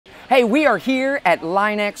Hey, we are here at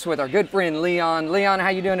Line-X with our good friend Leon. Leon, how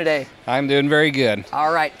you doing today? I'm doing very good.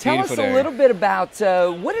 All right, tell us a little bit about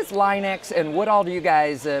what is Line-X and what all do you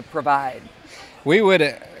guys provide? We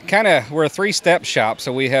would we're a three-step shop.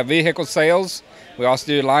 So we have vehicle sales, we also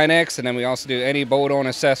do Line-X, and then we also do any bolt-on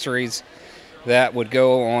accessories that would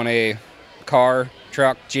go on a car,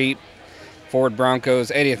 truck, Jeep, Ford Broncos,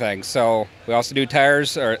 anything. So we also do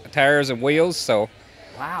tires and wheels. So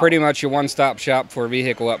wow. Pretty much your one-stop shop for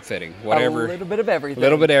vehicle upfitting, whatever. A little bit of everything. A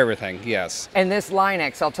little bit of everything, yes. And this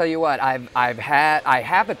Line-X, I'll tell you what, I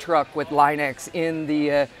have a truck with Line-X in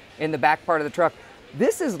the back part of the truck.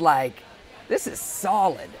 This is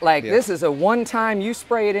solid. Like yeah. This is a one-time, you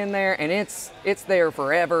spray it in there and it's there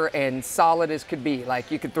forever and solid as could be.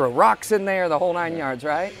 Like you could throw rocks in there, the whole 9 yards,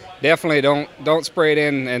 right? Definitely don't spray it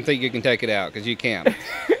in and think you can take it out, because you can't.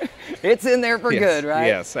 It's in there for yes. good, right?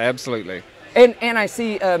 Yes, absolutely. And I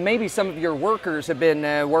see maybe some of your workers have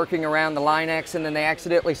been working around the Line-X and then they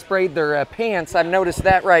accidentally sprayed their pants. I've noticed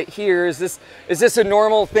that right here. Is this a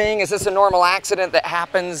normal thing? Is this a normal accident that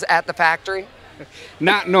happens at the factory?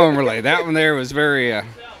 Not normally. That one there was very,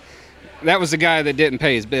 that was the guy that didn't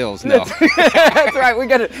pay his bills, no. That's right, we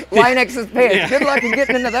got Line-X's pants. Yeah. Good luck in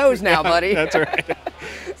getting into those now, buddy. That's right.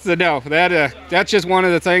 So no, that's just one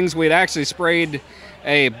of the things. We'd actually sprayed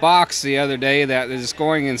a box the other day that is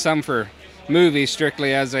going in some for movies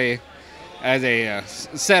strictly as a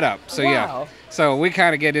setup. So wow. Yeah, so we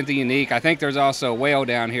kind of get into unique. I think there's also a whale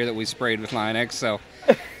down here that we sprayed with Line-X. So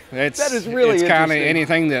that is really it's kind of interesting.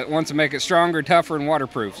 anything that wants to make it stronger, tougher, and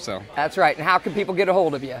waterproof. So that's right. And how can people get a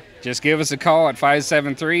hold of you? Just give us a call at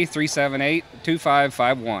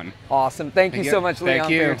 573-378-2551. Awesome. Thank you so much, Leon,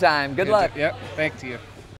 for your time. Good luck. Yep. Thank you.